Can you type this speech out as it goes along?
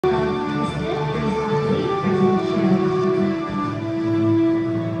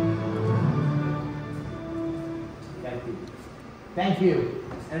Thank you.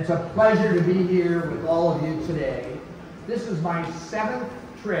 And it's a pleasure to be here with all of you today. This is my 7th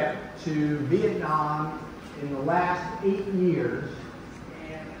trip to Vietnam in the last 8 years.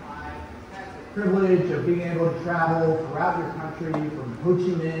 And I had the privilege of being able to travel throughout your country from Ho Chi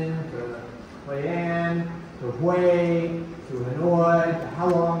Minh to Hoi An to Hue to Hanoi to Ha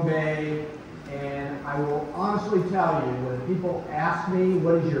Long Bay. And I will honestly tell you, when people ask me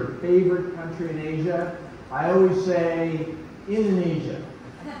what is your favorite country in Asia, I always say Indonesia.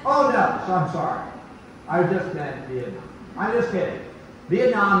 Oh no, so I'm sorry. I just meant Vietnam. I'm just kidding.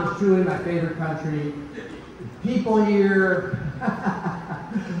 Vietnam is truly my favorite country. The people here,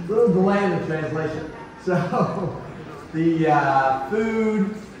 a little delay in the translation. So the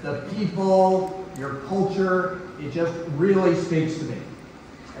food, the people, your culture, it just really speaks to me.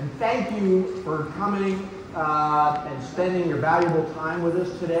 And thank you for coming and spending your valuable time with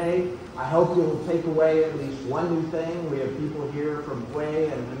us today. I hope you'll take away at least one new thing. We have people here from Hue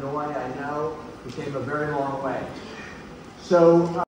and Hanoi, I know, who came a very long way. So.